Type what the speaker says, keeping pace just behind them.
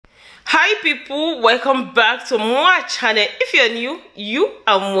Hi people, welcome back to my channel. If you're new, you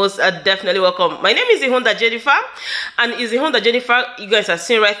are most definitely welcome. My name is Ihunda Jennifer, and Ihunda Jennifer you guys are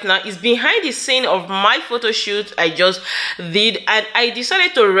seeing right now is behind the scene of my photo shoot I just did, and I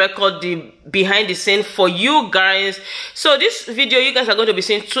decided to record the behind the scene for you guys. So this video you guys are going to be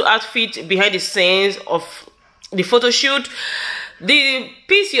seeing two outfits behind the scenes of the photo shoot. The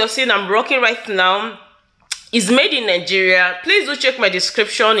piece you're seeing I'm rocking right now is made in Nigeria. Please do check my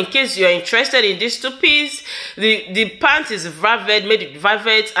description in case you're interested in this two piece. The pants is velvet, made with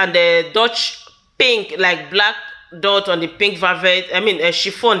velvet, and the Dutch pink, like black dot on the pink velvet. I mean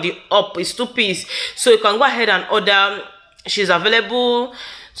chiffon, the up is two piece. So you can go ahead and order. She's available,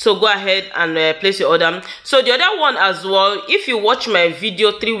 so go ahead and place your order. So the other one as well, if you watch my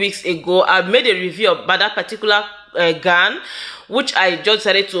video 3 weeks ago, I made a review about that particular gown, which I just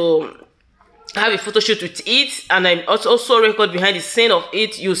decided to have a photo shoot with it, and I also record behind the scene of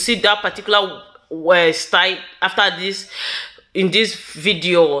it. You see that particular style after this in this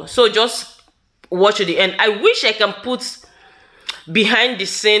video, so just watch to the end. I wish I can put behind the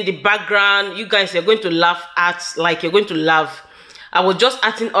scene, the background. You guys are going to laugh at, like you're going to laugh. I was just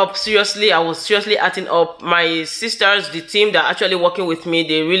acting up, seriously. I was seriously acting up. My sisters, the team that are actually working with me,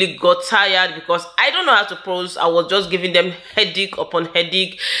 they really got tired because I don't know how to pose. I was just giving them headache upon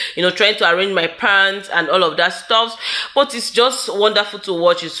headache, you know, trying to arrange my pants and all of that stuff. But it's just wonderful to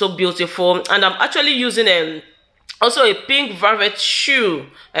watch. It's so beautiful. And I'm actually using also a pink velvet shoe,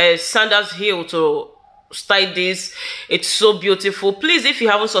 sandals heel to style this. It's so beautiful. Please, if you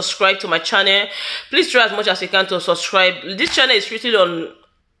haven't subscribed to my channel, please try as much as you can to subscribe. This channel is written on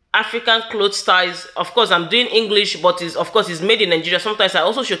African clothes styles. Of course, I'm doing English, but it's made in Nigeria. Sometimes I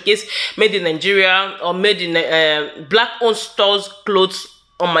also showcase made in Nigeria or made in black owned stores clothes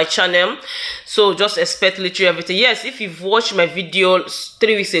on my channel. So just expect literally everything. Yes, if you've watched my video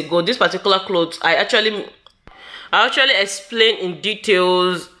 3 weeks ago, this particular clothes I actually explain in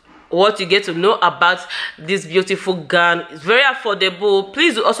details what you get to know about this beautiful gown. It's very affordable.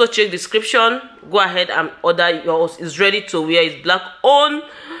 Please do also check the description. Go ahead and order yours. It's ready to wear. It's black owned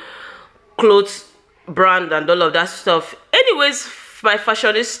clothes brand and all of that stuff. Anyways, my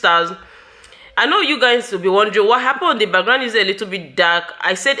fashionistas, I know you guys will be wondering what happened. The background is a little bit dark.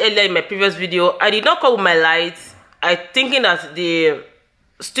 I said earlier in my previous video, I did not come with my lights. I thinking that the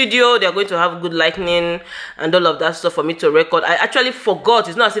studio they're going to have good lighting and all of that stuff for me to record. I actually forgot.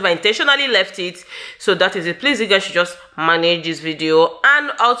 It's not as if I intentionally left it. So that is it. Please, you guys should just manage this video.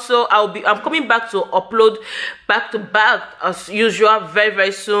 And also I'm coming back to upload back to back as usual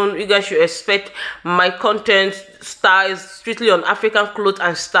very soon. You guys should expect my content styles strictly on African clothes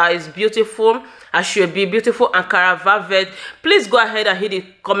and styles. Beautiful as should be. Beautiful Ankara velvet. Please go ahead and hit the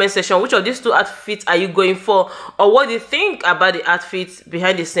comment section. Which of these two outfits are you going for, or what do you think about the outfits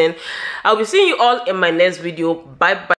behind the scene? I'll be seeing you all in my next video. Bye bye.